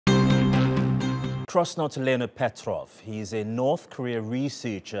Across now to Leonid Petrov. He's a North Korea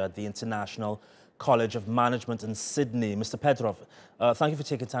researcher at the International College of Management in Sydney. Mr. Petrov, thank you for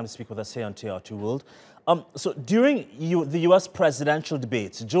taking time to speak with us here on TRT World. So during the U.S. presidential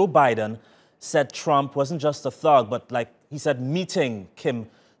debates, Joe Biden said Trump wasn't just a thug, but like he said, meeting Kim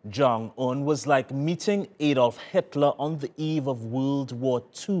Jong-un was like meeting Adolf Hitler on the eve of World War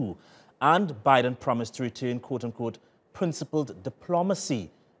II. And Biden promised to return, quote-unquote, principled diplomacy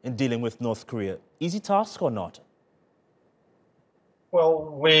in dealing with North Korea. Easy task or not? Well,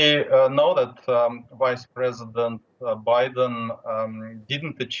 we know that Vice President Biden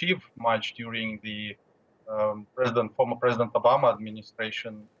didn't achieve much during the former President Obama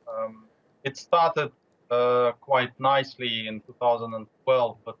administration. It started quite nicely in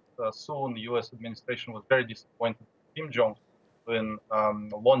 2012, but soon the U.S. administration was very disappointed with Kim Jong-un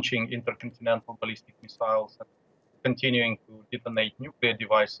launching intercontinental ballistic missiles and continuing to detonate nuclear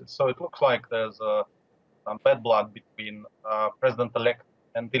devices. So it looks like there's some bad blood between President-elect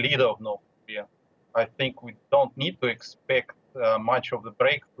and the leader of North Korea. I think we don't need to expect much of the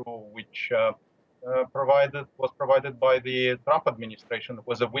breakthrough which was provided by the Trump administration. It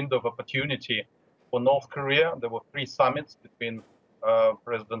was a window of opportunity for North Korea. There were 3 summits between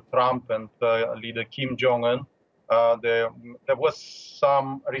President Trump and leader Kim Jong-un. There was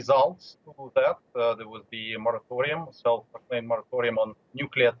some results to that. There was the moratorium, self-proclaimed moratorium on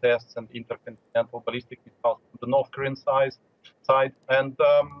nuclear tests and intercontinental ballistic missiles on the North Korean side. And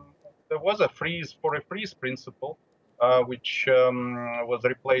there was a freeze principle, which was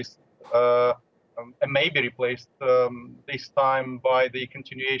replaced, and maybe replaced this time by the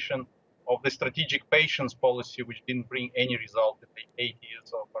continuation of the strategic patience policy, which didn't bring any result in the 8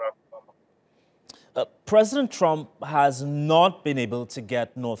 years of Barack Obama. President Trump has not been able to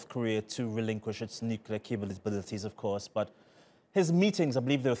get North Korea to relinquish its nuclear capabilities, of course, but his meetings, I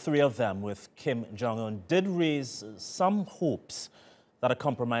believe there were 3 of them with Kim Jong-un, did raise some hopes that a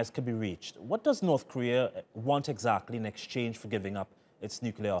compromise could be reached. What does North Korea want exactly in exchange for giving up its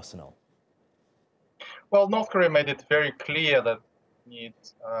nuclear arsenal? Well, North Korea made it very clear that it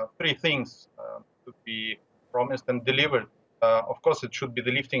needs 3 things to be promised and delivered. Of course, it should be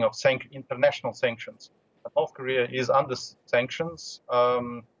the lifting of international sanctions. North Korea is under sanctions,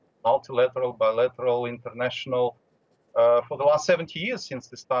 multilateral, bilateral, international, for the last 70 years since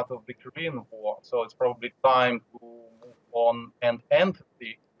the start of the Korean War. So it's probably time to move on and end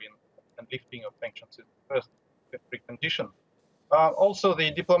the Korean War, and lifting of sanctions is the first precondition. Also,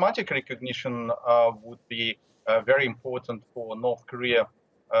 the diplomatic recognition would be very important for North Korea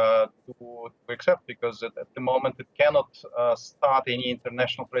to accept, because at the moment it cannot start any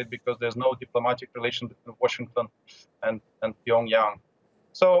international trade because there's no diplomatic relation between Washington and Pyongyang.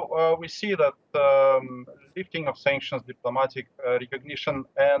 So we see that lifting of sanctions, diplomatic recognition,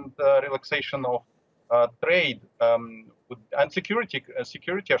 and relaxation of trade and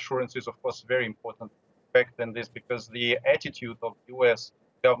security assurance is, of course, very important fact in this, because the attitude of the U.S.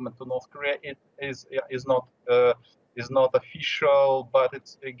 government to North Korea is not official, but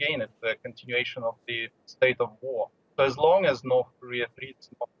it's again a continuation of the state of war. So as long as North Korea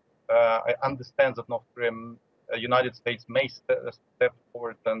understands that North Korea, United States may step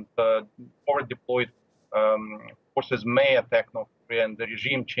forward and forward deployed forces may attack North Korea, and the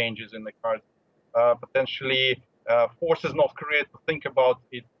regime changes in the cards, potentially forces North Korea to think about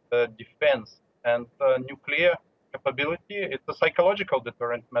its defense and nuclear capability. It's a psychological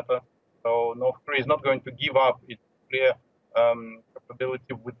deterrent matter. So North Korea is not going to give up its nuclear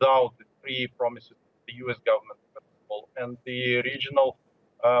capability without the 3 promises of the U.S. government, first of all. And the regional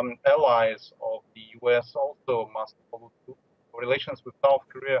allies of the U.S. also must follow through. Relations with South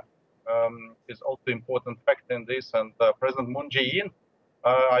Korea is also an important factor in this. And President Moon Jae-in,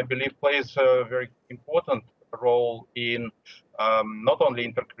 I believe, plays a very important role in not only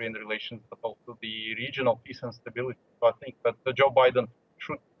inter-Korean relations, but also the regional peace and stability. So I think that Joe Biden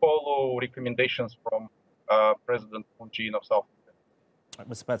should follow recommendations from President Moon Jae-in of South Korea.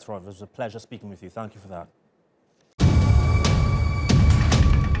 Mr. Petrov, it was a pleasure speaking with you. Thank you for that.